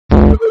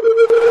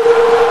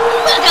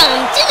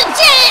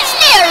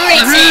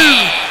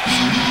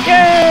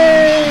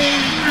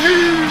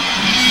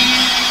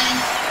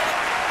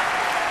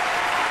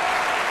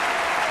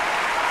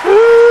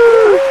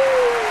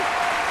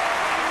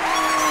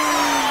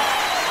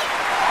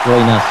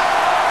Join us.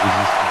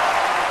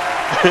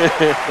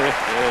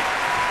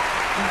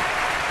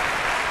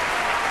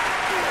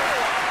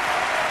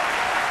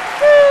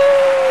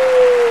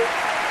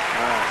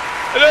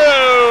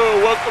 Hello!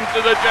 Welcome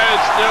to the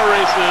Giant Snail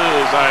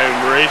Races.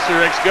 I'm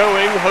RacerX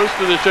Going, host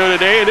of the show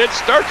today, and it's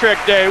Star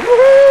Trek Day.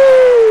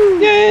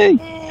 Woohoo! Yay!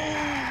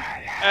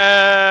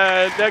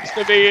 Next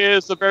to me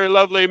is the very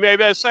lovely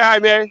May. Say hi,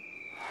 May.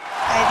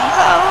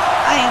 Heidi-ho,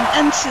 I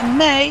am Ensign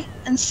May,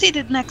 and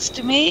seated next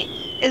to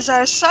me is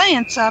our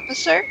science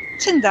officer,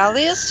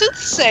 Tindallia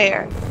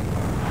Soothsayer.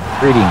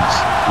 Greetings.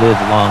 Live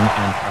long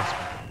and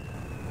prosper.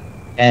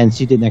 And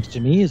seated next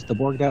to me is the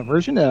borged out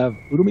version of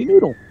Oodlemi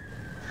Noodle.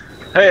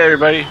 Hey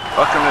everybody,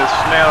 welcome to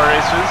Snail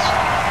Races.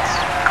 It's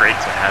great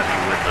to have you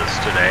with us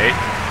today.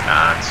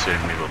 Soon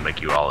we will make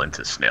you all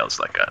into snails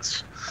like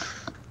us.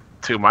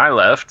 To my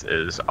left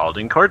is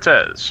Alden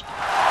Cortes.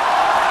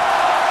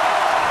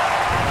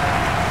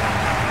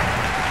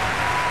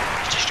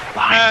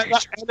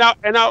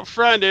 And out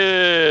front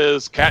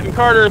is Catten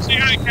Carter. Say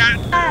hi,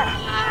 Catten. I'm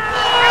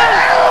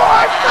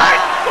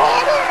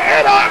Carter,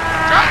 and I'm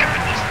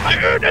driving this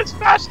plane as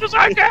fast as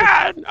I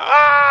can.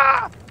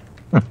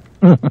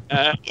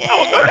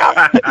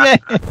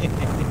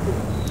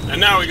 And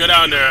now we go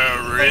down to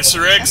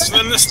RacerX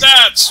and the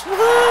stats.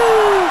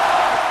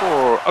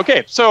 Woo-hoo!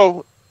 Okay,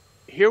 so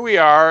here we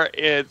are.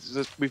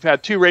 We've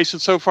had 2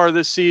 races so far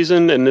this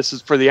season, and this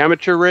is for the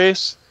amateur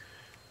race.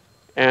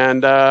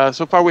 And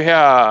so far we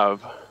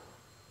have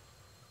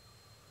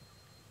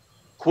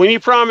Queenie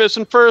Promise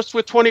in first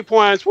with 20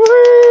 points. Woohoo!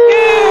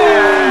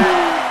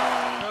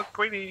 Oh,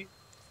 Queenie.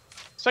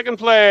 Second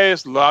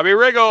place, Lobbie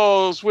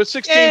Riggles with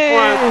 16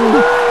 points.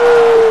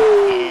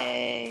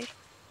 Yay!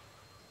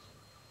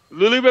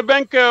 Lily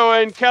Babenko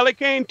and Callie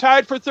Kane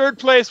tied for third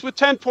place with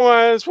 10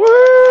 points. Woo!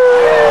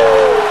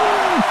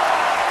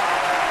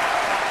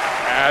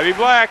 Abby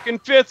Black in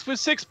fifth with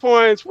 6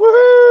 points. Woo!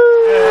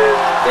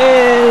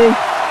 Yay!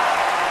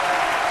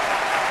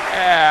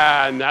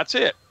 And that's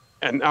it.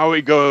 And now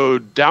we go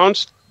down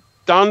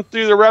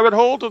through the rabbit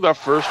hole to the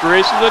first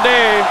race of the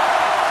day.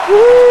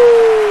 Woo!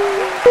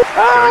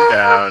 Going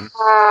down.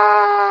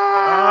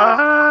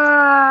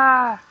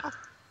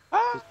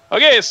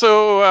 Okay,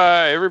 so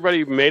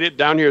everybody made it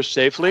down here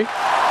safely.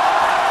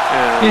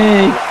 And,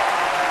 Yay!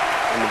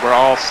 and we're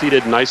all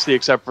seated nicely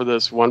except for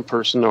this one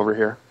person over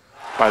here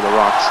by the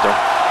rock still.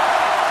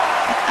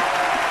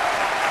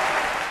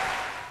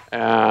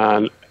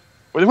 And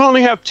we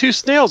only have 2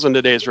 snails in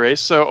today's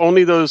race, so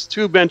only those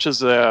 2 benches,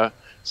 the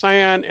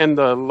cyan and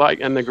the light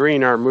and the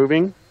green, are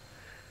moving.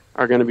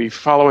 Are going to be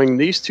following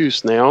these 2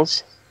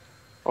 snails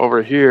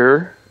over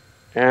here.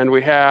 And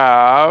we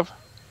have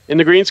in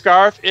the green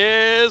scarf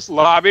is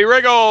Lobbie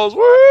Riggles.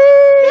 Woo!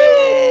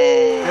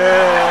 Yay!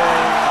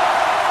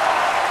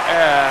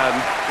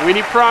 And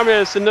Weenie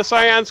Promise in the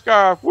cyan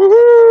scarf. Woohoo!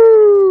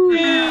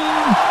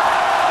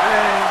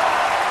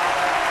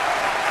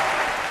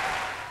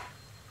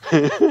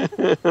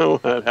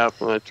 What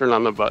happened? I turned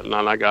on the button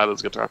on I got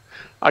his guitar.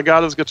 I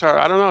got his guitar.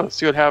 I don't know. Let's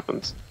see what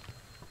happens.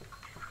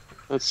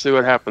 Let's see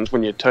what happens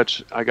when you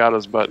touch I got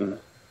his button.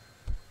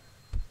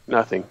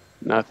 Nothing.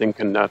 Nothing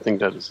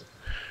does.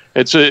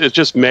 It's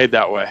just made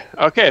that way.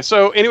 Okay,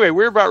 so anyway,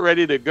 we're about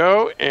ready to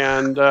go,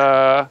 and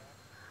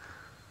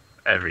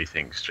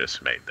Everything's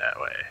just made that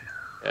way.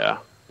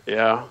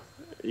 yeah.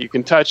 You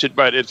can touch it,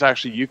 but it's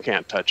actually you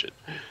can't touch it.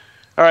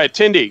 All right,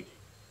 Tindy,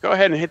 go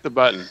ahead and hit the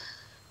button.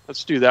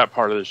 Let's do that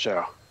part of the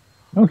show.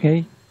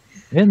 Okay.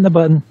 Hitting the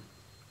button.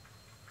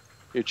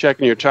 You're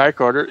checking your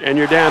tricorder, and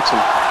you're dancing.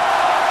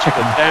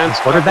 Checking. Dance.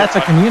 That's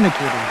a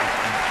communicator.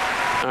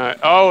 All right.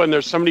 Oh, and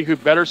there's somebody who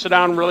better sit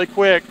down really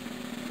quick.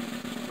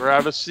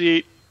 Grab a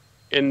seat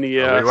in the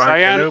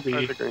cyan.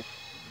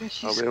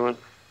 Obi-Wan.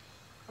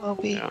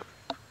 Lobbie.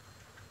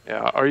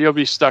 Yeah, or you'll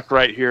be stuck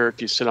right here if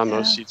you sit on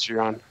those seats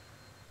you're on.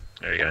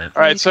 There you go.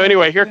 All right, so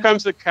anyway, here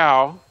comes the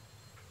cow.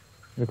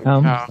 Here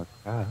comes Cow. the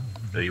cow.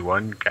 The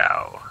one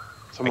cow.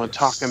 Someone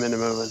talk him into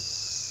moving.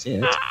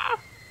 Sit. Me,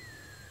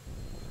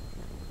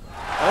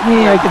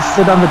 I can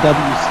sit on the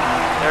WC.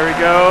 There we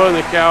go, and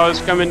the cow is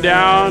coming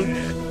down.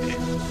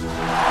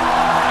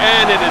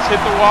 And it has hit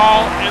the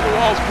wall, and the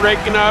wall's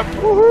breaking up.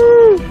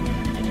 Woohoo!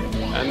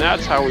 And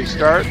that's how we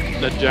start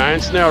the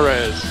giant snail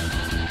race.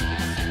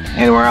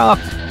 And we're off.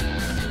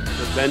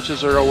 The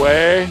benches are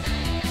away.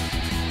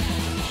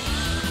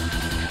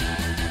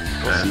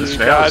 We'll And the see you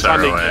snails guys on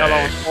are the away. yellow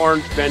and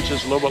orange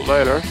benches a little bit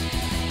later.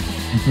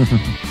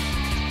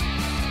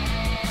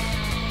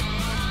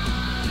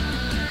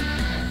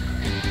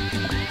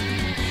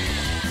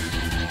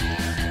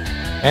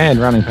 And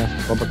running past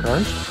the bumper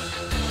cars.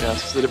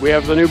 Yes, we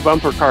have the new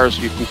bumper cars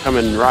you can come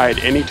and ride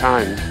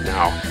anytime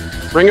now.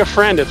 Bring a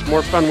friend, it's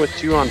more fun with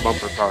 2 on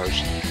bumper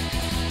cars.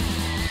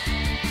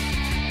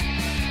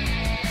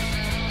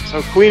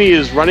 So Queenie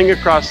is running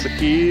across the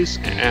keys,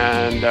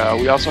 and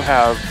we also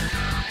have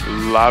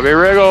Lobbie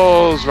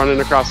Riggles running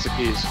across the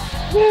keys.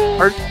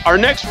 Our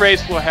next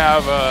race will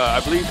have,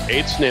 I believe,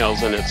 8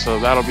 snails in it, so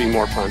that'll be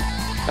more fun.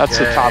 That's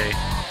the top.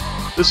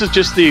 This is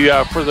just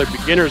the for the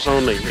beginners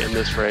only in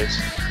this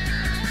race.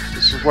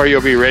 This this is where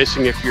you'll be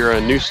racing if you're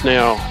a new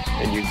snail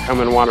and you come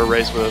and want to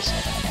race with us.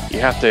 You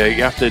have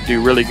to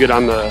do really good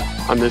on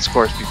this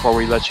course before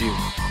we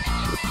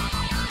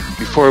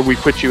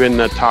put you in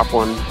the top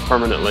one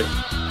permanently.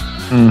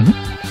 Mm-hmm.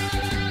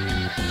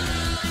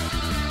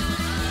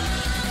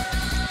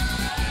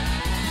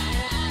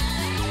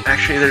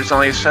 Actually, there's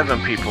only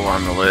 7 people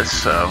on the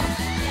list, so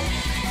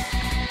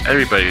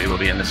everybody will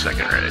be in the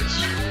second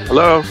race.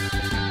 Hello.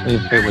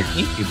 We've played with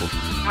 8 people.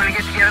 Want to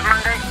get together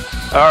Monday?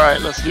 All right,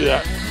 let's do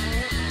that.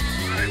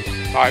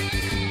 Bye.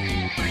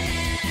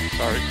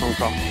 Sorry, phone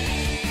call.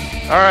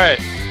 All right.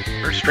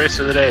 First race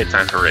of the day.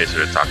 Time for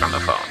Racer to talk on the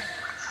phone.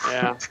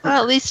 Yeah.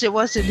 Well, at least it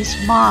wasn't his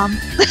mom.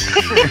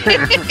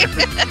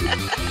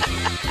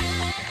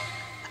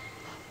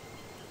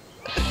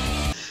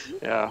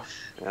 Yeah.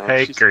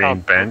 Hey, she's Green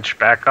tough. Bench,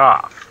 back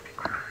off.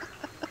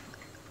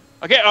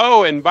 Okay.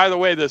 Oh, and by the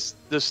way, this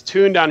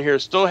tune down here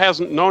still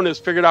hasn't. No one has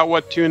figured out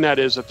what tune that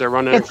is that they're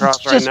running It's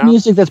across right just now.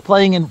 music that's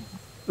playing in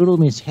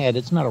Oodlemi's head.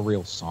 It's not a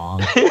real song.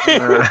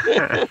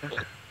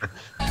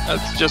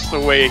 That's just the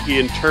way he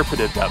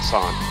interpreted that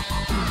song.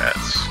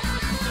 That's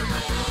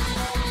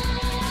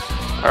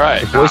All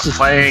right. The not voices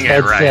playing it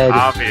had right, said-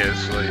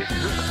 obviously.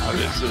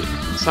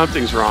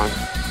 Something's wrong.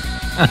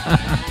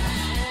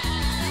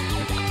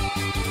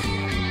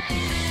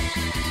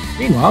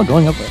 Meanwhile,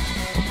 going up a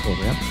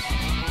ramp.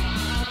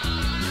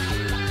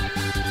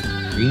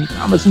 Queenie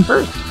Thomas in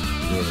first. In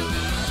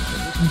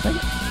second.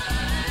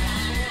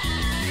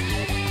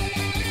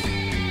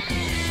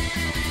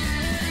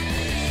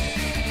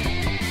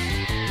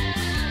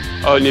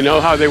 Oh, and you know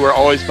how they were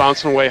always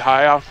bouncing way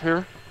high off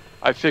here?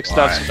 I fixed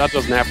that, Why? so that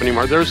doesn't happen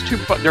anymore. There was two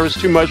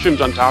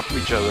mushrooms on top of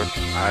each other.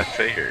 I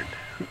figured.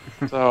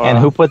 So, And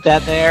who put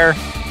that there?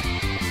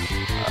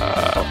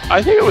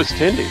 I think it was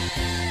Tindy.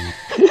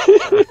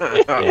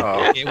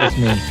 It was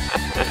me.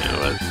 It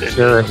was Tindy.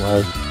 Sure it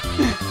was.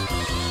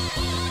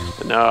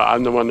 No,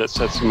 I'm the one that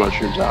sets the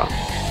mushrooms out.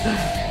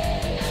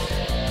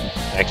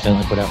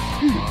 Accidentally put out.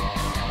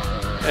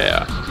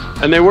 Yeah.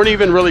 And they weren't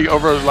even really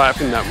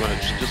overlapping that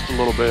much, just a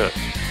little bit.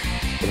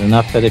 But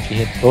enough that if you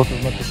hit both of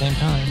them at the same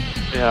time.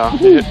 Yeah.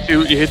 You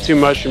hit two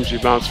mushrooms, you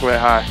bounce way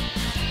high.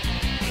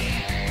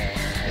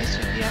 Yes,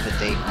 if you have a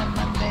date on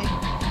Monday.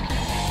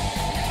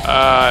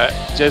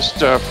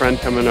 Just a friend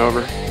coming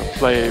over to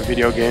play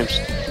video games.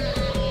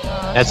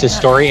 That's his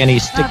story, and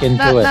he's sticking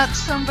to it. Not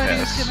somebody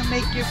Yes. who's gonna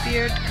make your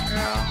beard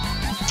grow.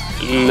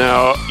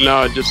 No,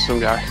 just some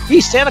guy.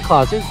 He's Santa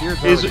Claus. His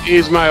beard's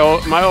He's my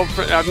old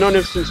friend. I've known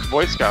him since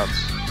Boy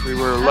Scouts. We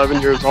were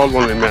 11 years old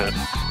when we met,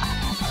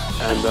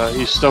 and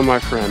he's still my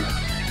friend.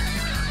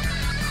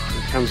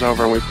 He comes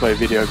over and we play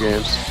video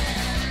games.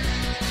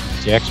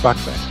 It's the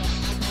Xbox back.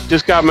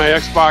 Just got my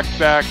Xbox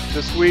back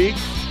this week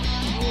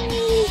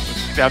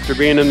after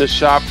being in the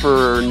shop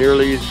for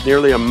nearly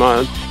a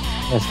month.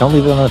 Yes, don't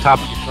leave it on the top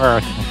of your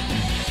car.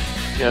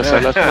 Yes, I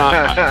left it on.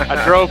 I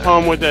drove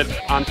home with it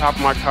on top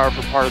of my car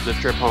for part of the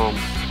trip home,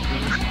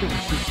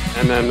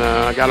 and then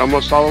I got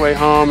almost all the way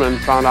home and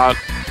found out,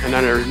 and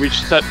then I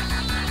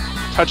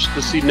touched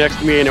the seat next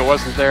to me and it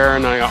wasn't there,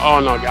 and I go, oh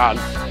no, God.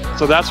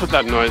 So that's what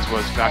that noise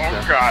was back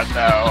there. God,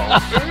 no.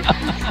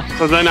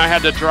 So then I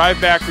had to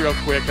drive back real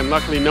quick, and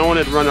luckily no one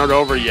had run it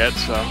over yet.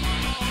 So,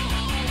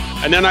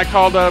 and then I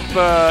called up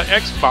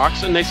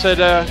Xbox, and they said,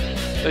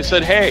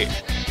 hey,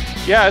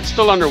 yeah, it's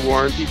still under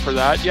warranty for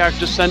that. Yeah,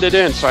 just send it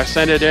in. So I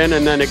sent it in,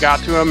 and then it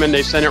got to them, and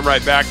they sent it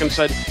right back and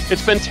said,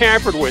 it's been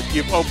tampered with.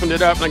 You've opened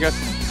it up. And I go,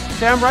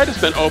 damn right it's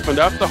been opened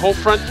up. The whole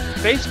front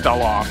face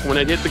fell off when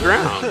it hit the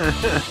ground.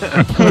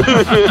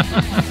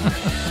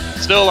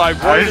 Still, I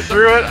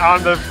threw it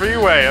on the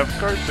freeway. Of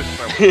course it's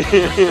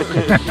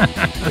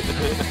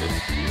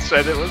You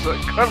said it was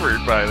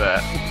covered by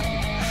that.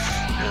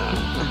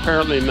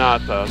 Apparently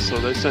not, though. So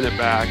they sent it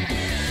back.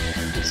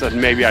 They said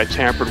maybe I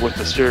tampered with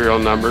the serial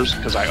numbers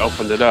because I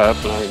opened it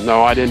up. And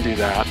no, I didn't do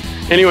that.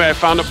 Anyway, I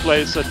found a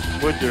place that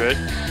would do it,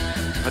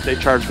 but they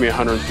charged me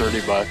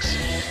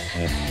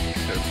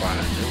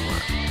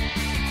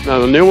 $130. No,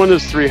 the new one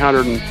is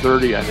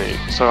 $330, I think.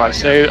 So I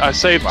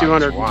saved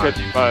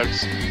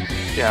 $250.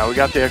 Yeah, we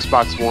got the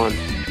Xbox One.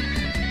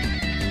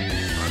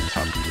 On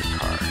top of your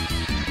car.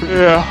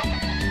 Yeah.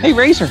 Hey,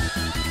 Racer.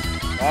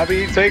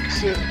 Lobbie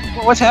takes it.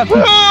 What's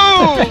happening?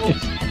 Woo!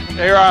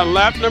 They're on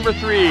lap number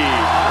 3.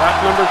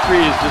 Lap number 3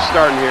 is just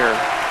starting here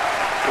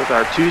with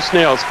our 2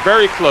 snails.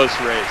 Very close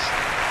race,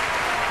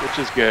 which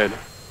is good.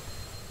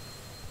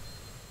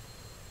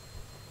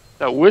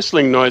 That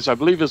whistling noise, I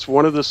believe, is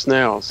one of the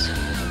snails.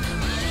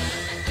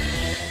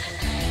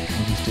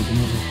 He's taking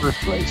over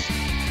first place.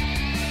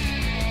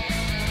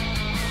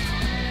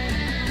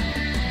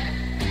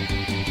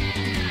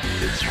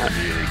 It's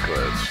really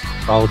close.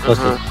 Follow close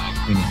to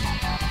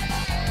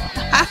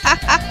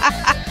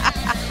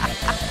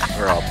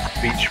We're all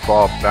beach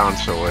ball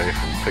bounce away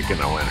from picking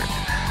a winner.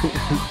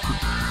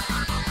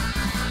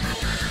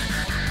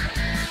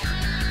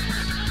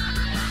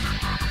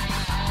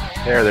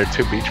 There are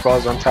 2 beach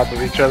balls on top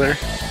of each other.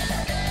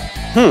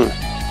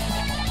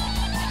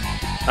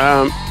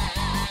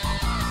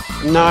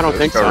 No, I don't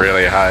think so. Go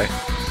really high.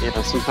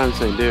 Yeah, sometimes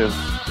they do.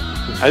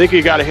 I think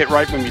you got to hit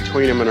right in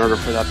between them in order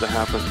for that to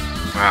happen.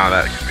 Oh,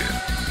 that could be it.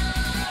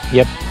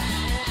 Yep.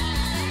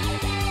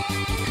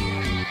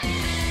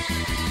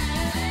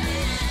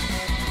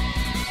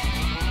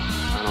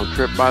 Final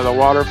trip by the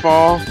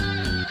waterfall.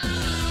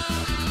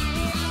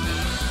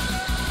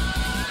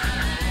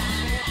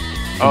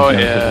 Oh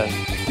yeah.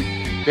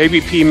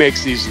 Baby P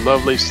makes these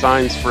lovely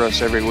signs for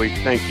us every week.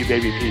 Thank you,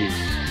 Baby P.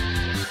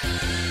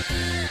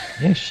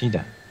 Yes, she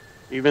does.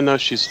 Even though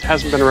she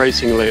hasn't been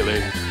racing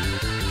lately,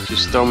 she's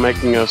still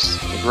making us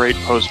great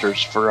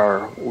posters for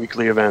our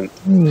weekly event.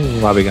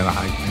 Lobbie got a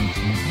high point.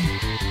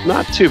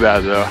 Not too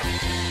bad though.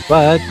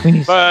 But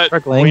Queenie's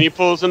struggling. Queenie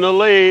pulls in the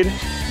lead.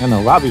 I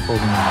know, Lobbie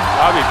pulls in the lead.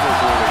 Lobbie pulls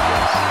in the lead,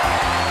 yes.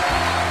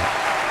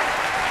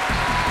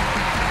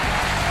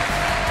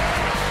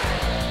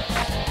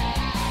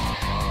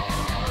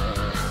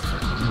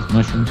 These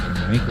mushrooms can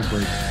make or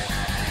break.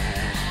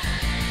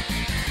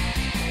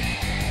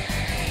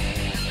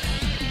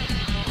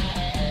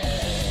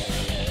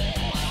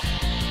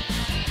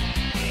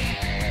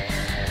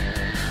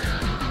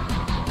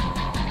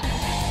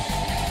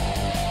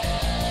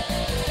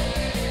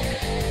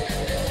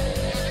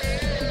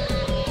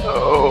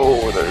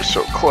 Oh, they're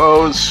so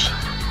close.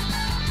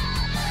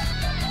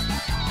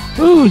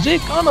 Who's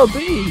it gonna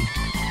be?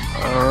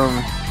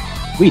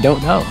 We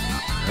don't know.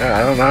 Yeah,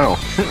 I don't know.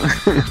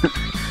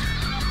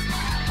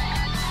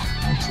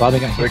 Lobbie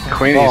got hit. But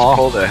Queenie's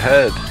pulled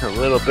ahead a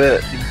little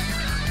bit.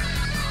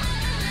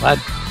 But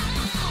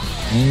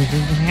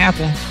anything can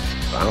happen.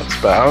 Bounce,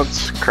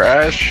 bounce,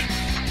 crash,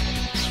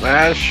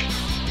 smash.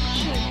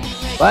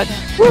 But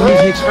Queenie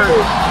takes first.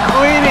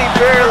 Queenie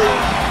barely.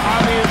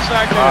 Lobbie in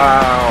second.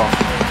 Wow.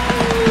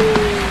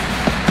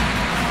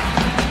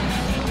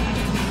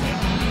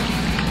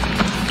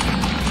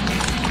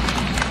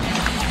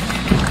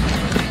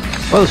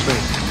 Close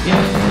race.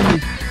 Yay.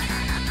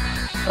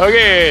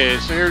 Okay,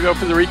 so here we go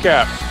for the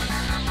recap.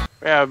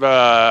 We have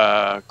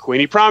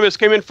Queenie Promise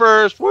came in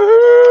first.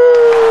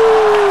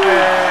 Woohoo!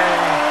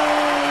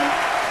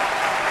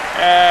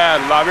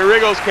 And Lobbie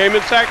Riggles came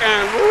in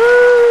second.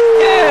 Woohoo!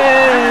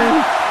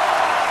 Yay.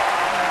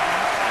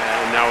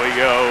 And now we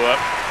go up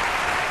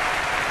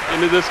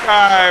into the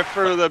sky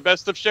for the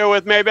best of show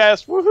with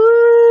Maybest. Woohoo!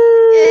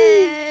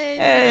 Yay!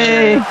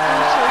 Hey.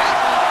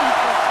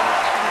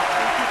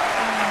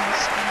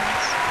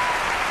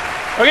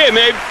 Okay,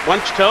 Mabe, why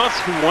don't you tell us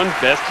who won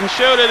Best in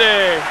Show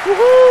today?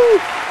 Woohoo!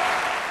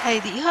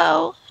 Heidi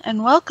ho,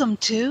 and welcome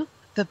to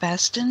the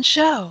Best in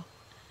Show.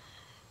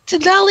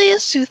 Tindallia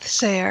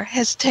Soothsayer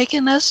has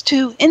taken us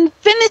to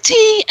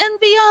infinity and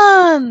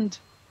beyond.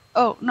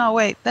 Oh, no,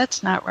 wait,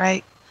 that's not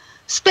right.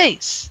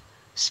 Space,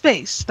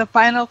 the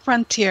final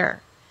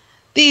frontier.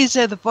 These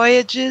are the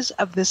voyages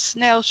of the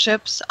snail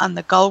ships on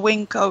the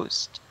Gullwing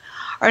coast.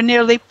 Our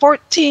nearly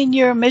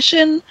 14-year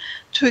mission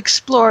to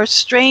explore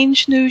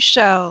strange new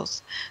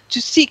shells,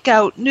 to seek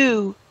out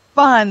new,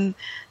 fun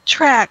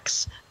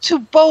tracks, to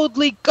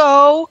boldly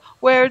go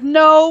where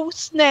no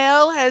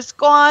snail has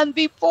gone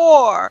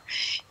before.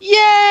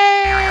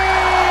 Yay!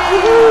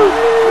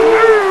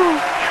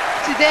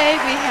 Today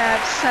we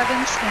have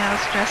 7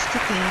 snails dressed to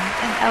theme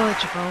and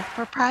eligible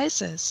for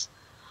prizes.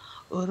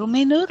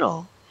 Oodlemi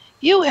Noodle,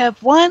 you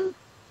have won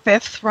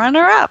 5th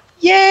runner-up.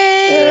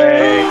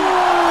 Yay!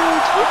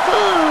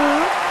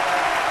 Woohoo!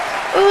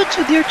 Oods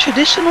with your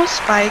traditional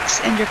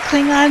spikes and your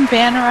Klingon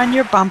banner on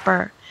your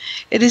bumper.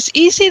 It is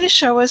easy to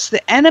show us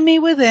the enemy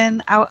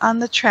within out on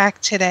the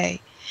track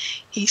today.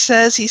 He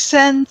says he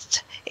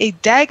sends a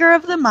dagger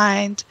of the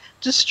mind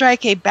to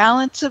strike a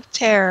balance of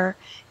terror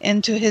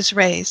into his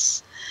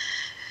race.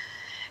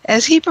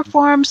 As he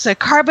performs the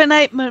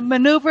carbonite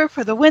maneuver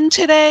for the win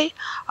today,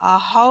 a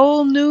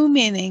whole new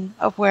meaning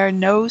of where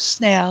no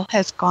snail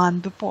has gone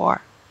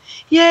before.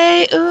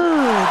 Yay,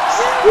 Oods!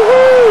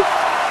 Woohoo!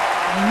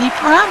 Queenie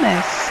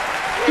Promise,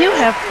 you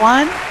have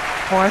won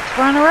 4th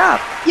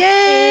runner-up.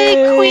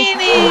 Yay,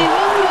 Queenie!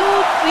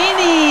 Woohoo,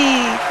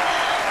 Queenie!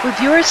 With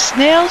your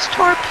snail's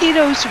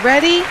torpedoes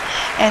ready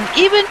and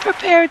even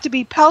prepared to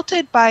be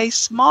pelted by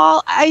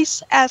small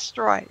ice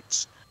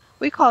asteroids.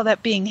 We call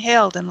that being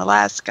hailed in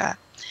Alaska.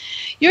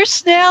 Your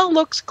snail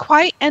looks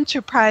quite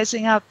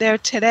enterprising out there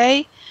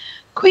today.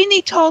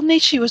 Queenie told me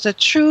she was a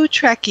true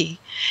Trekkie.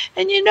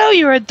 And you know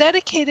you're a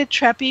dedicated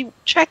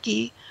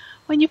Trekkie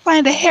when you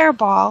find a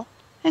hairball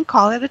and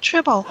call it a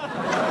tribble.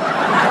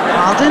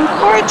 Alden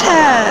Cortes!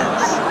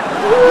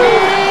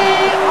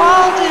 Yay,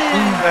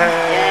 Alden!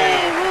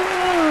 Yay,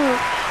 woo-hoo!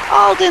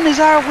 Alden is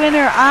our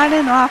winner on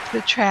and off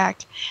the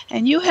track,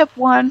 and you have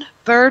won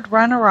 3rd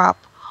runner-up.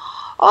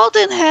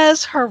 Alden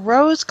has her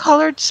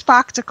rose-colored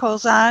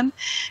spectacles on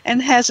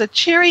and has a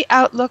cheery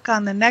outlook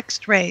on the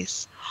next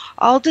race.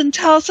 Alden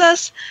tells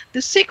us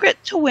the secret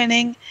to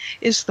winning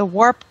is the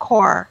warp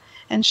core,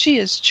 and she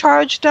is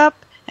charged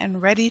up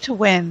and ready to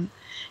win.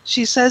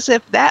 She says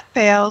if that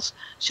fails,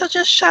 she'll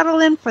just shuttle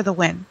in for the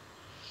win.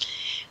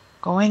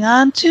 Going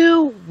on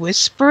to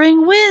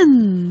Whispering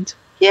Wind.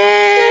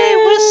 Yay,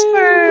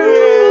 Whisper!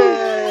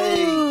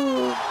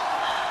 Yay.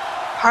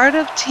 Part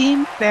of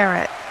Team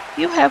Ferret.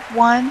 you have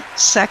one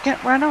second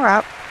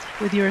runner-up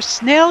with your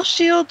snail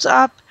shields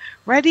up,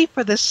 ready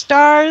for the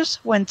stars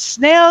when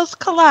snails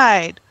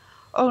collide.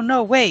 Oh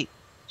no, wait,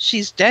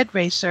 she's dead,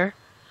 Racer.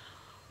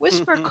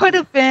 Whisper could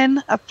have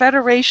been a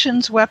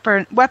Federation's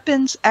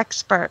weapons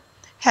expert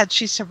had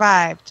she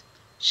survived.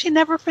 She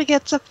never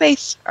forgets a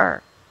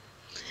facer.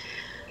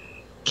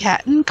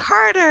 Catten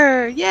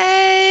Carter!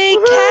 Yay,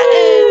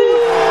 Catten!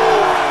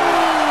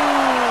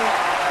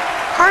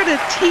 Carter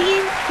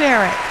Team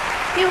Ferret,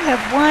 you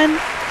have won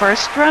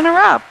first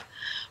runner-up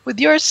with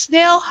your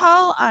snail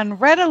hull on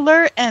red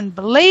alert and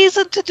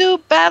blazing to do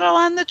battle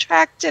on the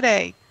track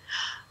today.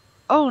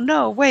 Oh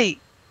no,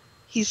 wait,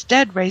 he's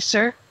dead,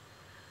 Racer.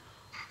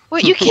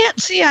 What you can't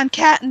see on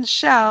Catten's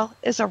shell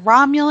is a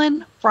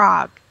Romulan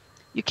frog.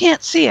 You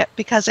can't see it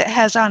because it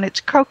has on its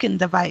croaking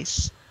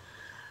device.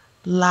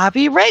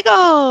 Lobbie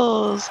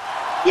Riggles!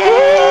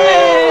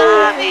 Yay,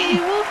 Lobbie!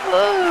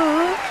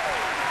 Woohoo!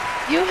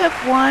 You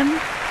have won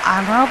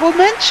honorable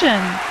mention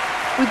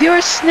with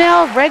your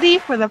snail ready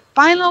for the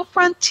final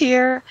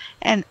frontier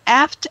and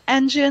aft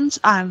engines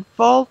on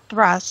full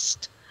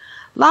thrust.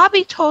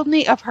 Lobbie told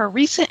me of her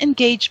recent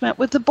engagement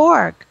with the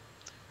Borg.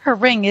 Her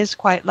ring is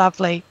quite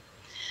lovely.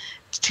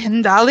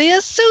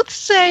 Tindallia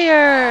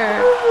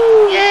Soothsayer!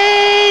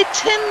 Yay,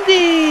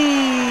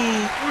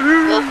 Tindy!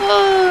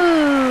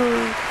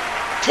 Woohoo!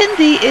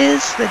 Tindy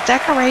is the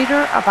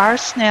decorator of our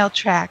snail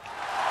track.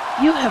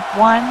 You have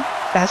won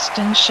Best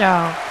in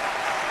Show.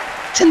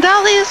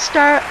 Tindallia's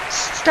Star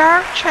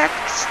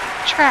Trek's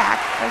track,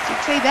 I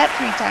should say that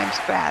 3 times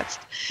fast,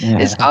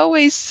 is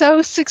always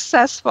so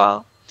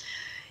successful.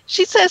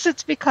 She says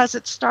it's because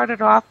it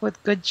started off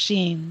with good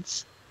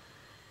genes.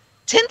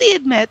 Tindy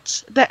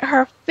admits that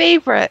her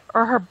favorite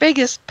or her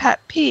biggest pet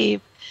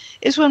peeve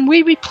is when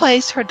we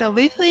replace her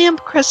dilithium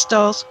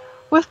crystals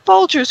with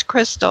Folgers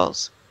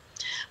crystals.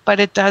 But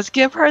it does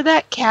give her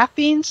that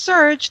caffeine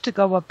surge to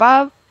go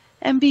above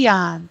and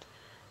beyond.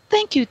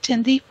 Thank you,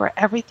 Tindy, for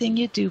everything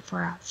you do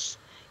for us.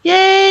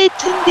 Yay,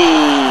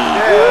 Tindy!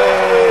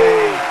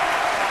 Yay!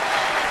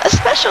 A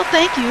special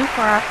thank you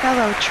for our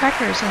fellow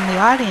Trekkers in the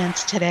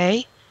audience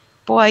today.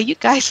 Boy, you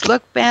guys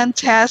look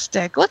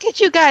fantastic. Look at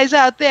you guys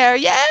out there.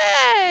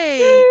 Yay!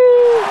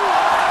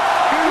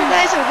 You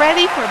guys are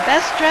ready for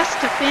Best Dressed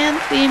to Fan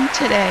theme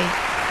today.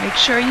 Make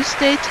sure you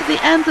stay to the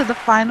end of the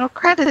final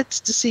credits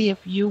to see if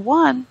you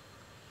won.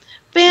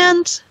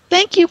 Fans,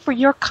 thank you for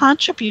your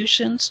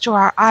contributions to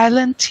our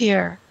island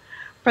tier.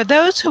 For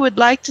those who would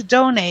like to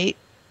donate,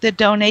 the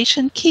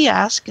donation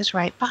kiosk is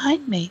right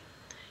behind me.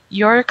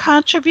 Your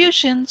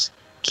contributions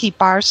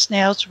keep our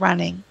snails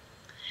running.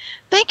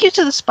 Thank you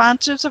to the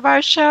sponsors of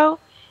our show,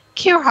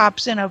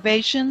 Kierhop's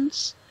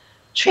Innovations,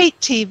 Treat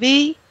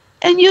TV,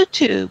 and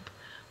YouTube,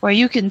 where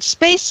you can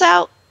space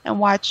out and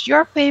watch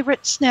your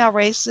favorite snail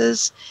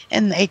races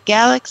in a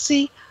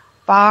galaxy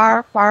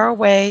far, far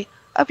away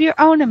of your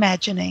own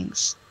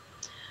imaginings.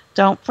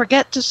 Don't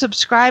forget to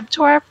subscribe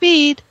to our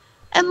feed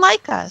and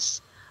like us.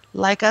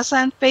 Like us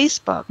on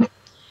Facebook.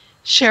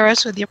 Share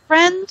us with your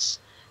friends.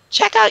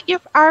 Check out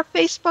our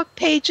Facebook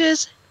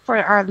pages for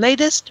our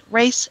latest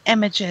race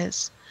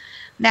images.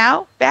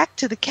 Now, back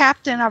to the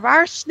captain of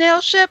our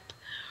snail ship,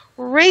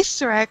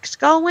 RacerX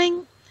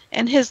Gullwing,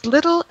 and his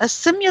little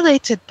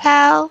assimilated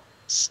pal,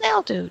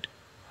 Snail Dude.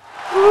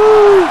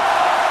 Woo!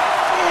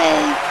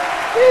 Yay!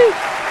 Woo!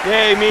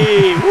 Yay,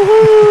 me!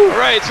 Woohoo! All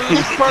right, so this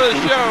is part of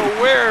the show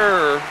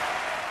where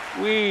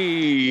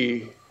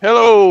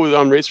hello,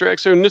 I'm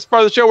RacerX, and this is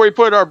part of the show where we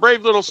put our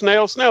brave little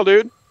Snail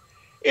Dude,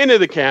 into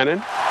the cannon.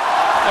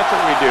 That's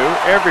what we do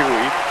every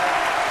week.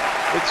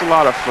 It's a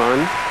lot of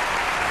fun.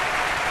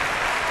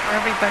 For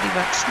everybody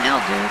but Snail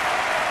Dude.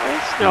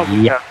 Well, Snail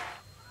Dude had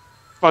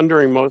fun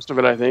during most of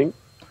it, I think.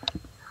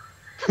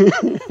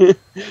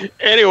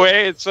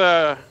 Anyway, it's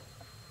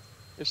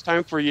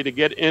time for you to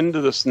get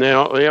into the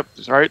snail. Yep,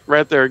 it's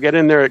right there. Get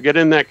in there. Get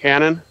in that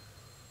cannon.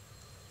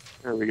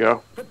 There we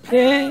go.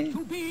 Yay.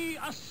 To be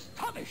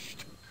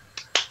astonished.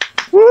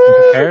 Woo!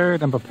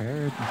 I'm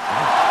prepared.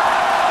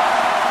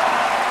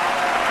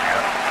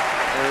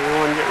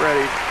 Everyone get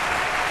ready.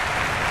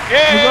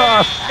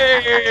 Huzzah!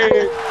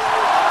 Yay!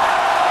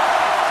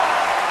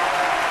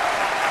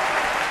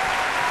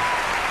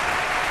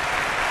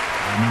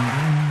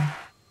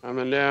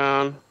 Coming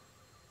down.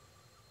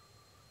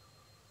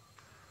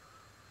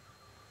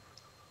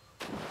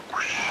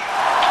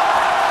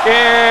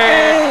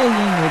 Yay!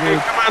 Hey,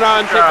 come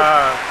on, take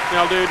it.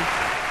 Snail Dude.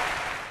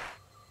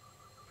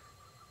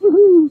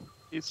 Woohoo!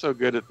 He's so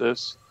good at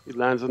this. He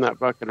lands in that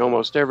bucket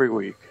almost every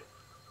week.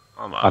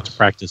 Almost. Lots of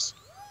practice.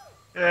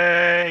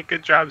 Yay,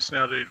 good job,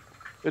 Snail Dude.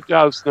 Good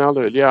job, Snail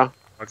Dude. Yeah.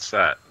 What's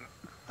that?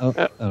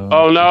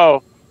 Oh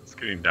no. It's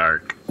getting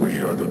dark. We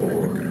are the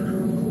Borg.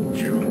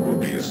 You will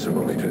be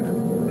assimilated.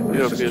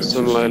 You'll be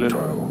assimilated.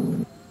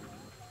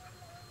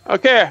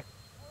 Okay.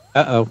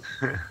 Uh-oh.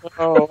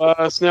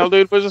 Oh, Snail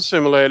Dude was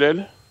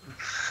assimilated.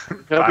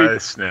 Bye,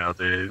 Snail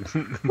Dude.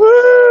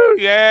 Woo!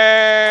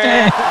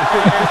 Yay!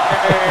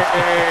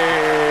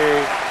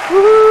 Yay!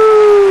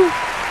 Woo!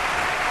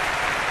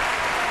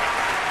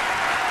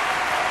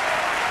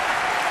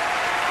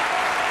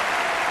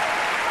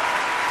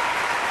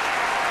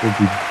 We'll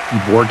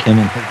deborg him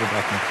and he'll go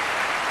back next.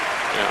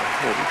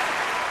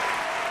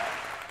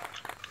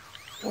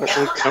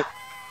 Yeah.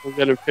 We'll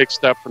get him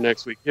fixed up for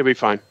next week. He'll be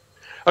fine.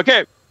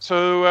 Okay,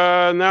 so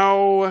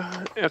now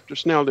after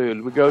Snail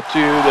Dude, we go to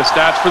the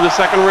stats for the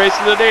second race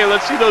of the day.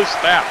 Let's see those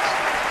stats.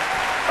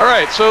 All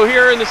right, so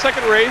here in the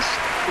second race,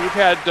 we've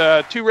had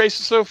 2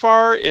 races so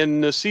far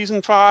in the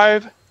season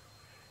 5,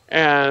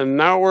 and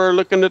now we're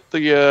looking at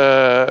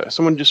the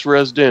someone just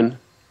rezzed in.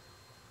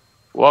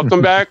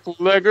 Welcome back,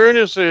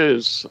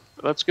 Lagunises.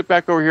 Let's get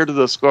back over here to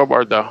the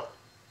scoreboard, though.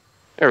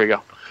 There we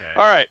go. Okay.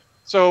 All right.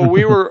 So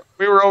we were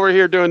over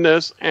here doing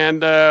this,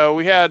 and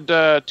we had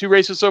 2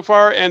 races so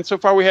far, and so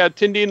far we had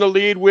Tindy in the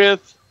lead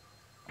with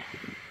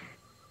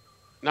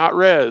not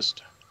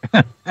rezzed.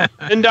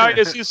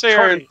 Tindallia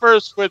Soothsayer in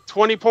first with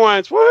 20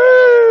 points. Woo!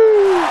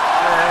 Yay.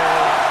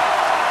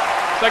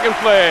 Second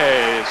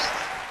place,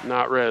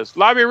 not rezzed.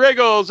 Lobbie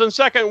Riggles in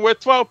second with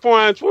 12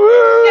 points. Woo!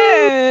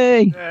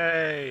 Yay!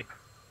 Yay!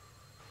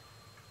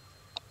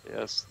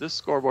 Yes, this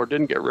scoreboard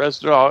didn't get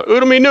rezzed at all.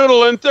 Oodlemi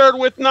Noodle in third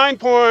with 9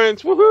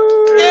 points.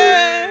 Woohoo!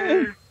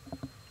 Yay!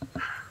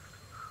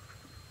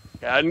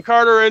 Catten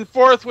Carter in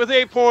fourth with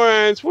 8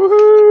 points.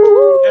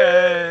 Woohoo!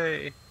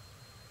 Yay!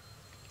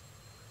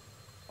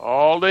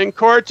 Alden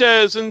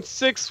Cortes in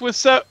fifth with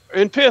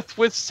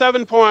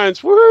 7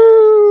 points.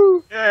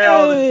 Woohoo! Yay!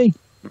 Alden.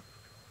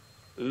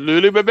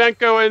 Lulu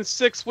Babenko in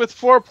sixth with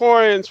 4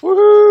 points.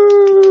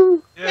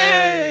 Woohoo!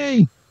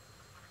 Yay!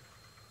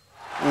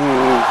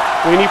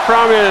 Queenie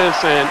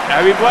Promise and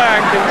Abby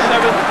Black in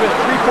 7th with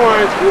 3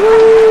 points.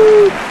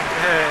 Woo!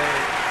 Yay!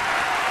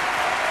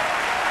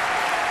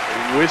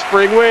 And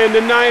Whispering Wind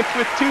in 9th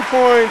with 2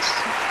 points.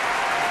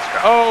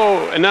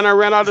 Oh, and then I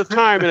ran out of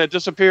time and it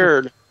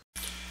disappeared.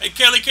 And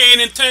Kelly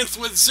Kane in 10th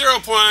with 0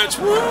 points.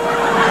 Woo!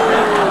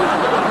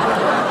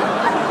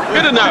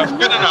 Good enough,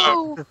 good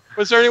enough.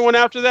 Was there anyone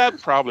after that?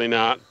 Probably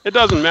not. It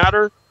doesn't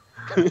matter.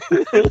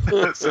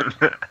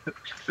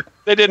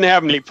 They didn't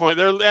have any points.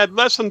 They had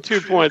less than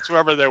 2 points,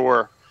 whoever they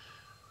were.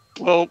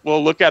 We'll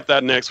look at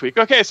that next week.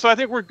 Okay, so I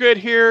think we're good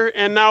here,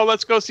 and now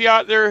let's go see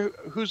out there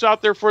who's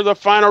out there for the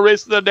final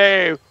race of the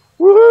day.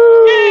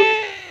 Woohoo!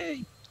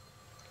 Yay!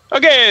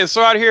 Okay,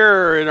 so out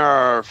here in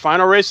our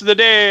final race of the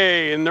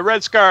day, in the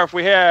red scarf,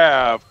 we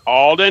have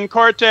Alden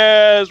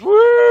Cortes. Woo!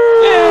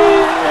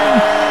 Yay,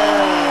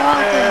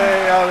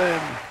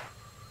 Alden!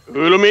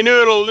 Oodlemi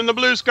Noodle in the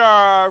blue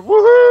scarf.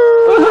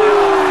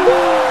 Woohoo!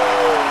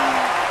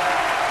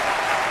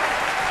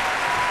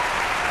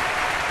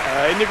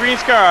 In the green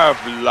scarf,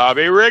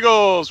 Lobbie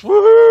Riggles.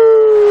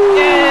 Woohoo!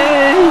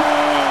 Yay!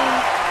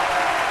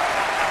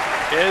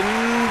 In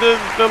the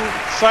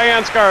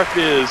cyan scarf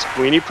is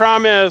Queenie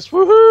Promise.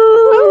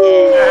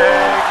 Woohoo!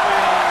 Yay!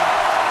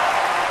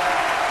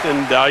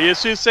 Tindallia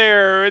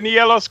Soothsayer in the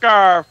yellow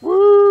scarf.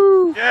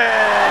 Woo!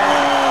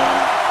 Yay!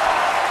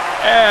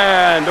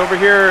 And over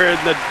here in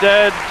the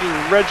dead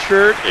red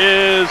shirt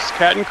is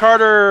Catten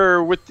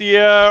Carter with the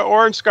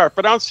orange scarf,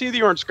 but I don't see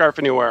the orange scarf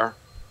anywhere.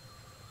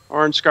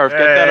 Orange scarf, get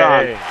that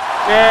on.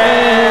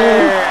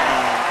 Yay!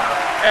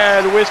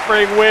 And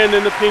Whispering Wind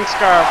in the pink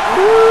scarf.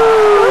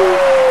 Woo!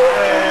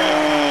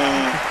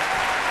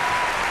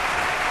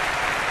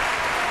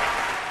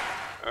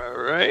 All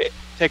right,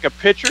 take a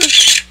picture,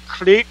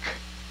 click,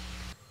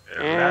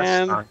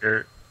 and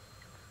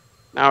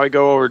now we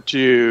go over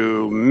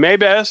to May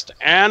Best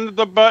and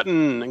the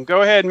button. And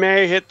go ahead,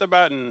 May, hit the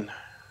button.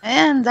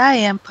 And I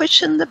am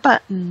pushing the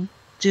button,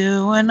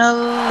 doing a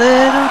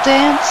little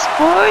dance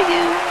for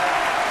you.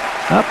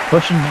 Stop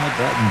pushing my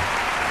button.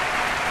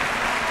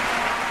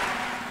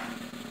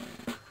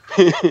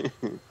 Yay!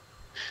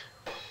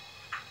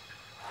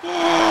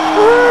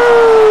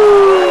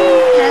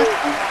 Has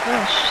been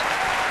pushed.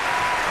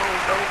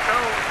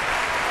 Go!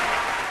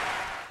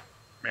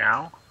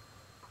 Meow.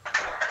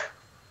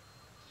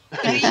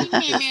 Ready?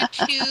 Meow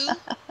 2,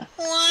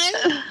 1.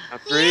 Meow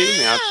 3,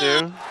 meow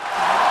 2.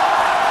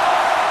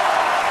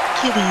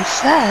 Kitty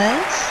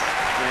says.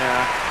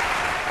 Yeah.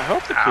 I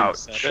hope the king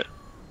said it.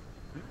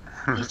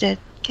 He did.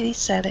 Kitty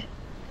said it.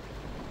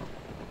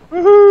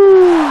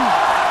 Woohoo!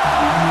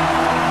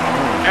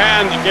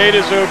 And the gate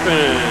is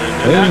open.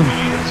 And that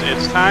means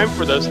it's time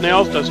for the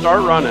snails to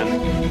start running.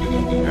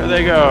 There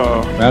they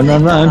go. Run,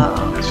 run, run.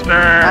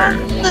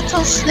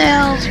 Little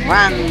snails,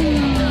 run!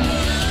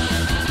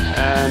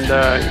 And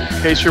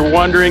in case you're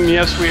wondering,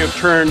 yes, we have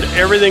turned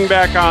everything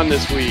back on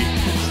this week.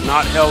 It's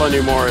not hell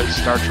anymore, it's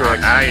Star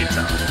Trek.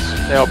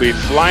 They'll be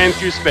flying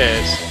through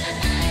space.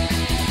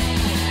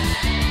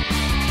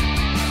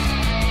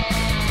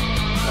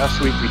 Last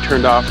week we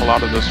turned off a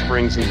lot of the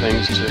springs and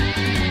things to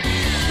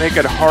make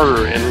it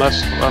harder and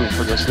less fun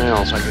for the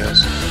snails, I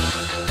guess.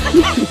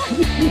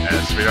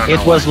 Yes, we don't know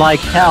It was like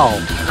hell.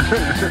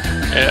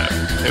 Yeah,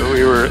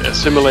 we were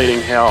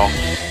assimilating hell.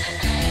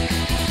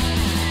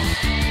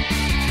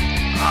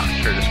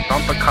 Sure, just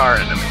bump a car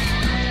into me.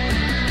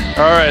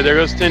 Alright, there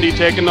goes Tindy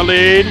taking the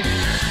lead.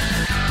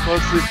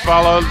 Closely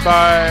followed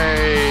by...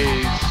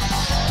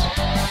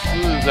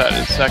 Who is that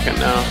in second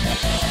now?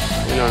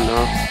 We don't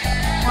know.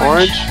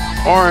 Orange?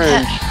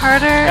 Orange.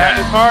 Carter.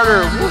 Catten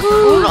Carter.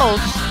 Woohoo!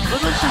 Oodles.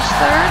 Oodles is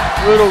third.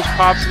 Oodles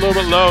pops a little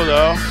bit low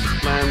though.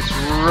 Lands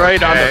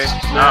right on the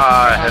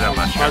I hit him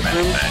on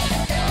mushrooms.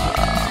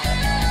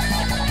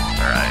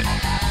 Alright.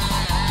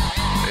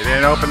 They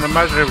didn't open the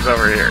mushrooms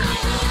over here.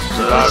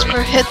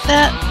 Whisper hit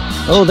that.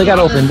 Oh, they got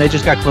open. They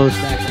just got closed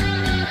back.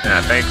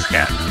 Yeah, thanks,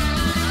 Cat.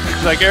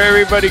 Looks like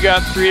everybody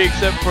got 3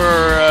 except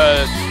for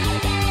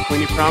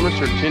Queenie Promise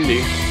or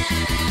Tindy.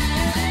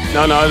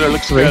 No, that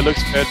looks good.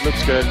 Looks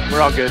good.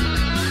 We're all good.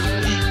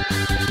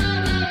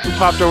 Who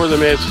popped over the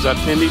maze? Was that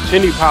Tindy?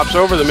 Tindy pops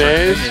over the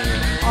maze.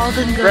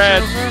 Alden goes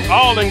Red. over.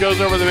 Alden goes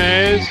over the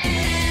maze.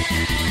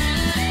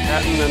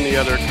 Catten and the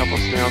other couple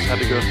snails had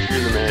to go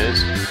through the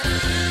maze.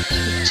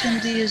 So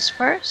Tindy is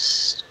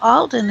first.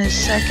 Alden is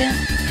second.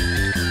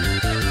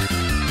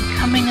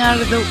 Coming out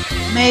of the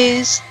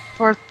maze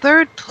for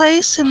third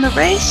place in the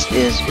race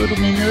is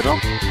Oodlemi Noodle,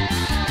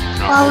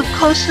 followed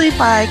closely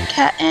by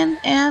Catten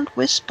and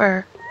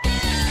Whisper. I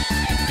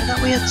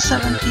thought we had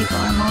 7 people.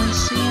 I'm only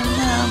seeing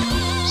them,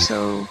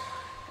 so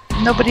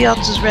nobody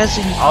else is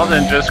rezzing.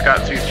 Alden just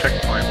got to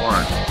checkpoint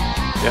 1.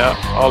 Yeah,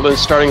 Alden's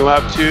starting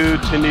lap 2.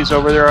 Tindy's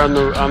over there on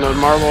the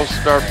marble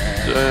start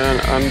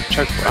on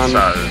check on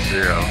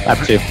 0. Lap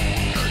 2.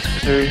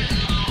 2.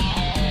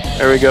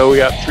 There we go. We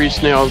got 3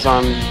 snails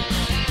on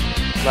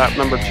lap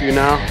number 2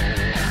 now.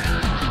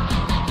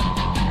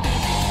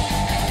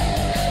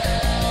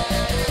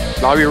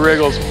 Lobbie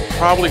Riggles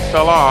probably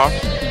fell off.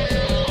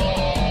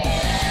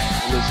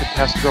 And this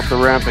has to go up the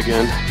ramp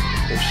again.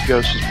 There she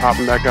goes. She's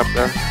popping back up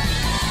there.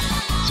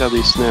 Let's see how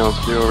these snails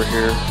do over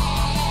here.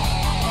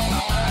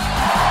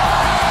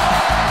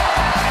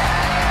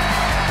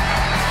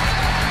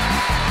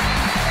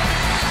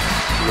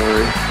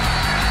 Blurry.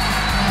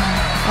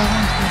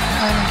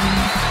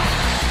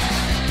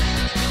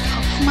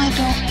 How come I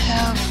don't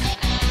have...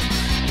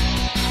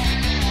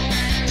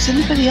 Has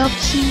anybody else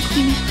seen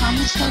Queenie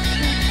Promise out there?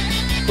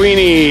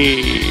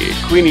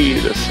 Queenie,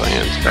 the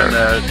science card.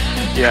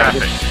 Yeah.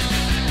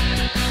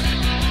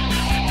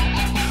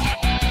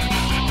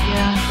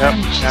 Yeah, Yep.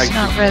 she's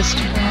not rezzed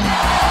for me.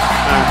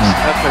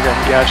 That's okay.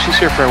 Yeah, she's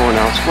here for everyone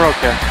else. We're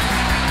okay.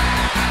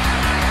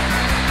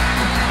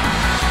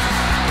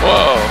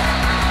 Whoa.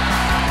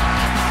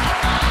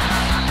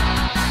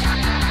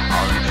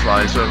 Alden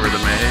flies over the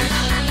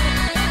maze.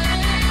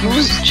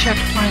 Who's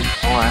checkpoint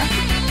 4?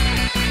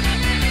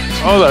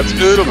 Oh, that's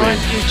Oodlemi.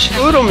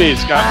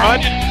 Oodlemi's got.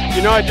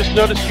 I just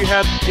noticed you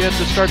had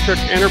the Star Trek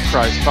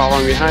Enterprise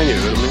following behind you,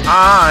 Oodlemi.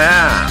 Ah,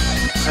 yeah.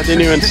 I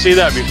didn't even see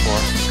that before.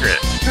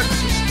 Great.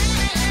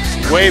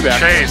 Way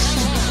back. Chase.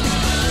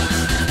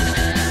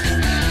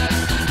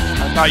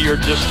 I thought you were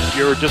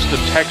just a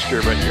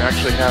texture, but you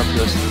actually have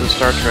the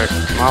Star Trek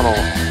model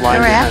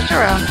flying They're behind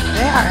after him.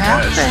 They are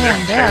after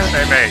him. Chase,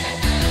 mate.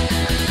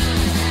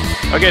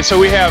 Okay, so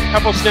we have a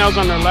couple snails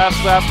on their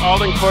last lap.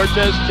 Alden,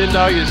 Cortes,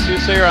 Tindallia,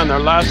 Soothsayer on their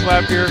last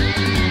lap here.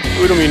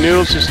 Oodlemi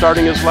Noodles is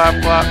starting his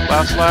last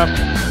lap.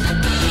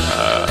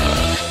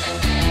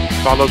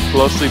 Followed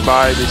closely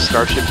by the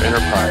Starship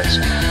Enterprise.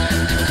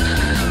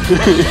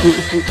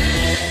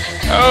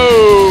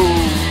 Oh!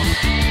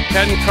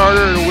 Catten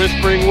Carter and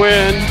Whispering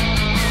Wind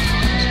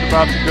just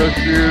about to go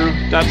through.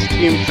 That's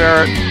Team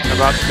Ferret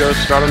about to go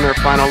start on their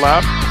final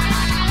lap.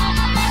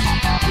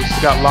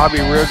 We've got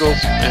Lobbie,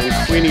 Riggles, and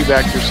Queenie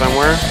back here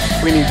somewhere.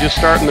 Queenie just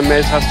starting the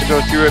maze, has to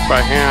go through it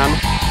by hand.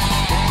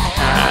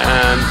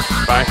 And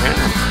by hand.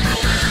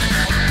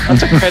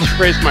 That's a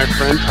catchphrase my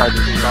friend tried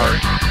to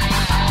start.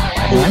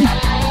 By hand?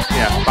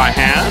 Yeah, by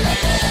hand? I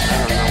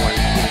don't know what he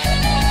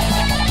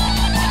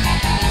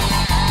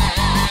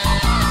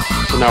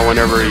So now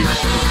whenever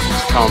he's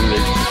telling me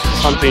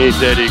something he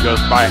did, he goes,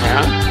 by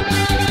hand?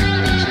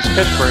 It's his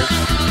catchphrase.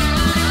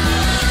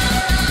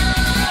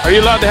 Are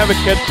you allowed to have a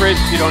catchphrase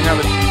if you don't have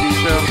a TV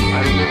show?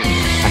 I don't know.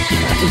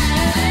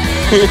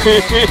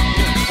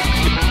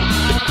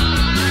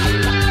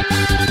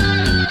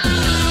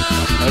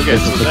 Okay,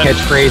 This is the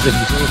catchphrase of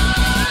the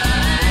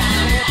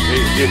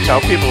you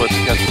tell people it's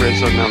a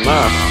catchphrase and they'll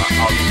know.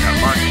 Alden got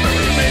marked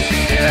over the maze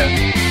again.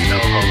 No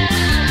hope.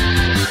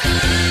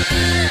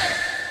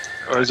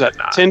 Or is that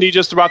Tindy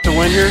just about to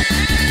win here?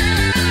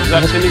 Was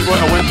that Tindy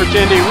a win for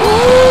Tindy?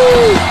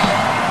 Woo!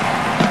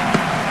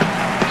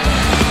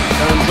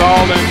 And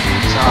Alden.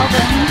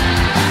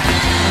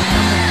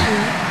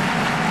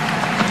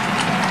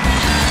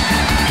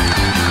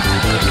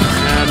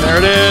 And there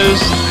it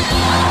is.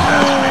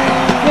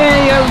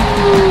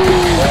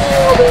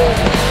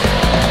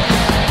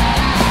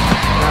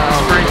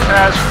 Whispering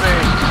past me.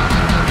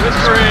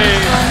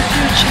 Whispering.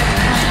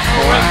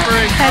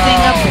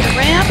 Heading up the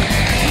ramp.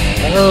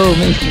 Oh,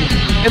 Mason.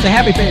 It's a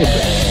happy face.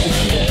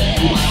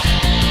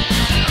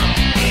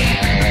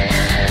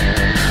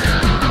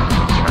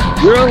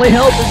 Your only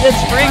help is in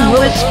spring.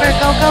 Whisper,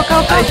 go. I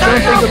don't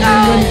think I'm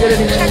going to get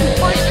anywhere.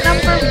 Checkpoint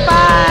number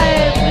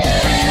 5.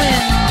 Whisper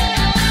win.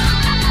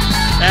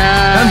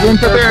 And I'm going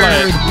for third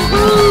third. place.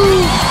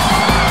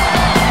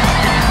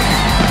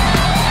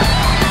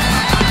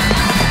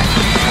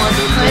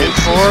 Fourth place.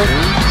 Fourth.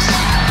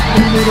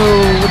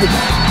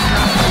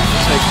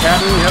 say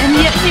Catten. Yep. And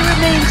yet he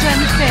remains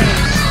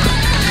unfazed.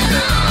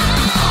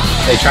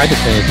 They tried to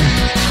phase him.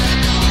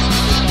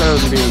 It's better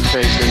than being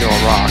phased into a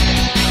rock.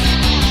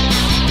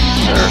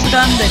 He's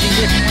stunned that he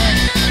didn't win.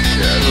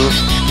 Yes.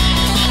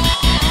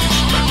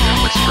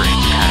 Whispering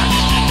past.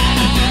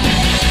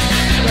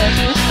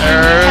 Yes, whispering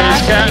There's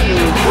past. Catten.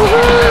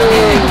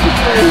 Woohoo!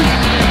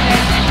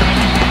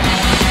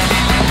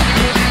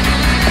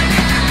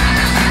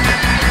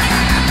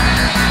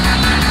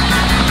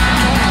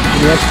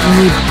 Yes, we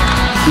need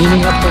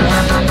beaming up the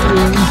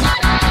line.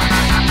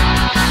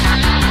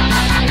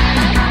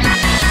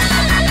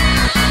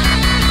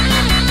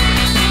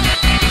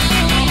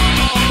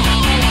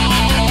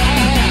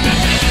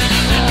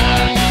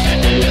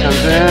 He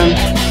comes in.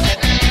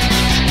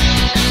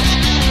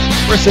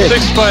 We're safe.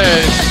 Sixth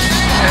place.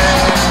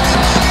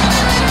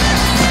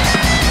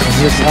 And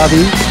here's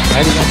Lobbie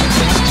riding up the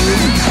top two.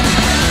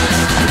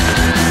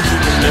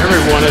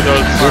 Every one of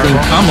those Getting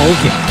pummeled.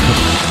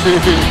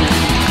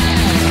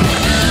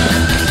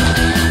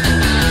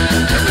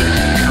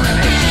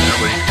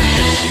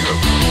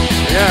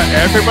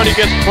 Yeah, everybody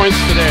gets points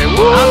today.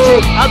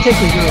 Woo! I'll take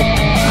the 0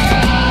 points.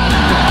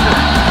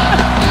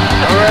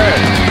 All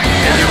right.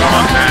 It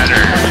won't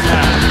matter.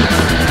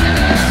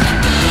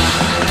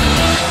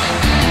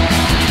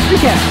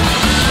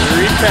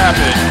 Recap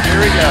it. Here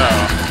we go.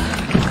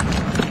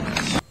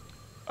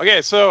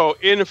 Okay, so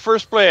in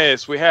first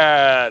place we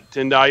had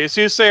Tindallia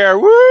Soothsayer.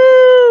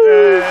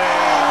 Woo!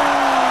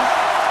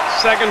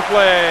 Second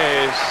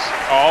place,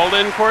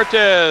 Alden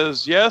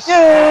Cortes. Yes.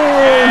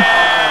 Yay!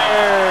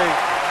 Yay!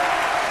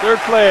 Third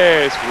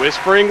place,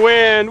 Whispering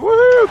Wind.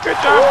 Woohoo! Good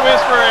job,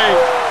 Whispering.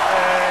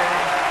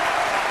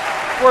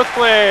 Fourth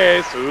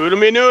place,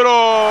 Oodlemi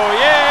Noodle.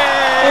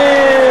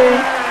 Yay!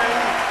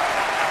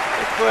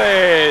 Fifth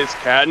place,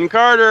 Catten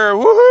Carter.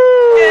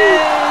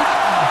 Woohoo!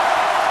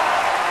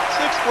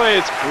 Sixth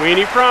place,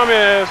 Queenie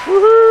Promise.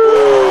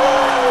 Woohoo!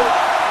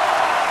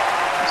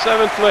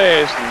 Seventh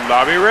place,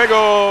 Lobbie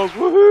Riggles.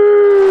 Woohoo!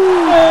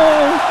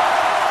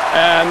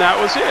 And that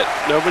was it.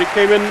 Nobody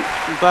came in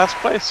last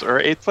place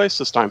or 8th place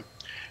this time.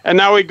 And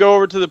now we go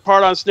over to the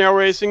part on snail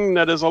racing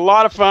that is a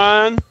lot of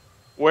fun,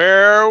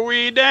 where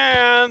we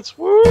dance.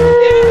 Woo!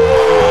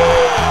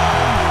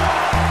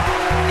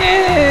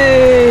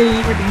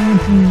 Yay! We're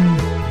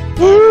dancing.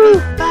 Woo!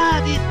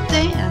 Everybody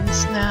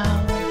dance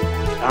now.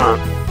 Dun,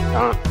 dun,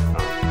 dun,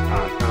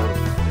 dun, dun.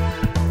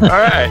 All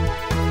right.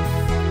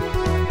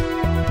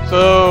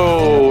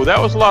 So that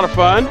was a lot of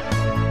fun.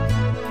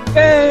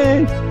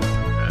 Yay!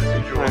 As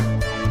usual.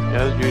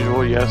 As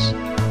usual, yes.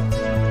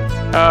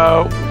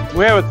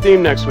 We have a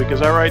theme next week.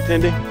 Is that right,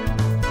 Tindy?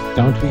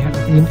 Don't we have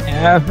a theme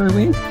every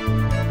week?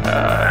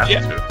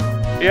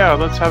 Yeah,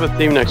 let's have a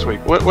theme next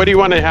week. What do you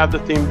want to have the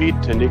theme be,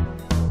 Tindy?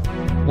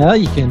 Well,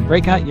 you can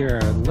break out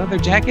your leather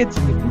jackets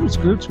and your blues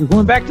groups. We're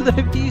going back to the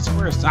 50s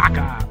for a sock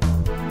hop.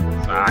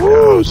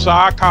 Woo,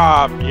 sock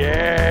hop.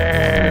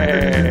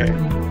 Yay!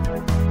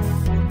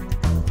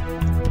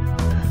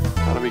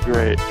 That'll be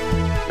great.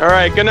 All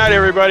right, good night,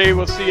 everybody.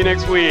 We'll see you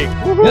next week.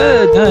 Woo-hoo!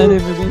 Good night,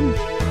 everybody.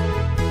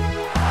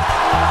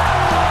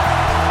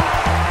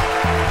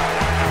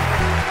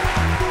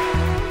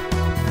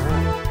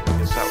 I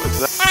guess that was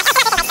that.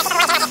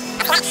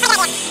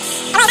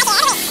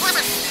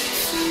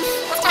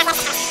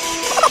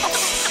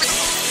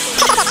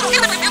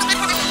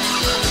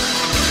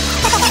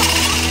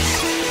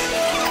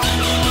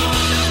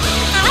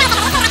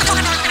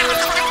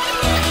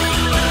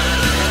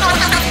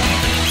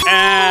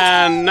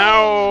 And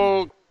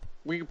now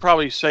we could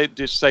probably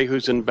just say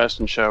who's in best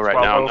in show right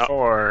now. No,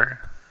 1204.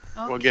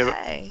 We'll give it-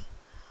 Okay.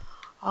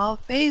 All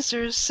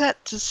phasers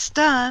set to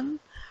stun.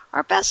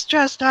 Our best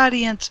dressed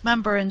audience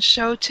member in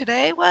show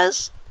today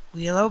was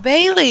Willow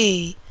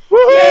Bailey.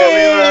 Woohoo!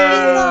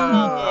 Yay!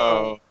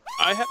 Oh,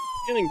 I had a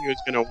feeling he was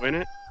going to win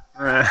it.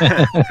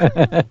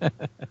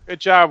 Good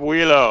job,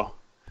 Willow.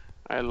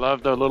 I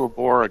love the little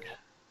Borg.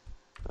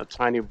 A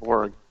tiny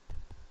Borg.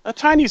 A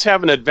tiny's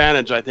have an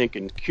advantage, I think,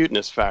 in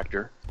cuteness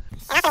factor.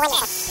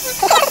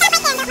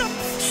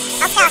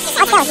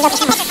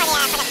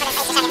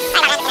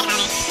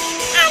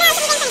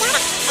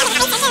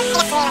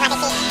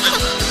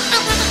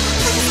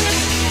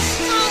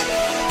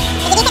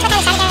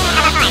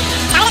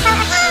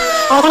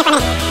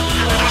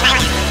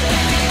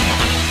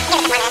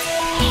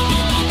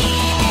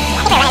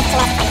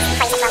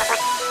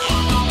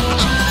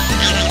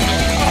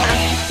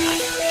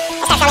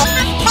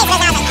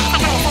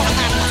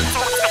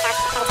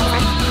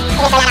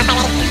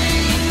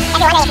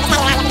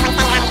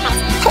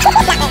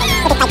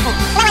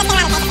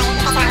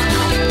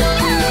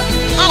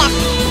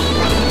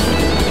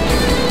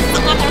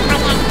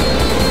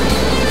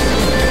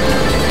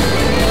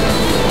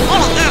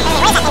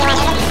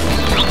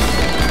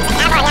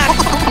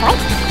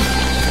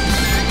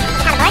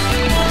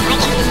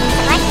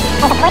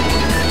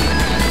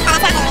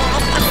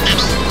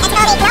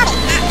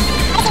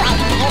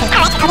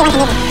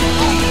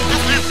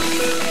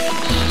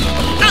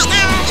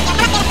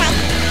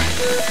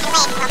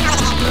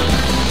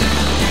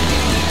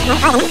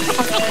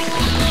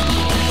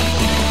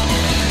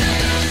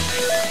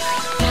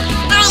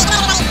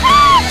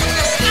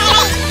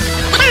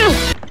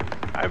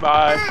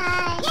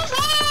 Bye-bye.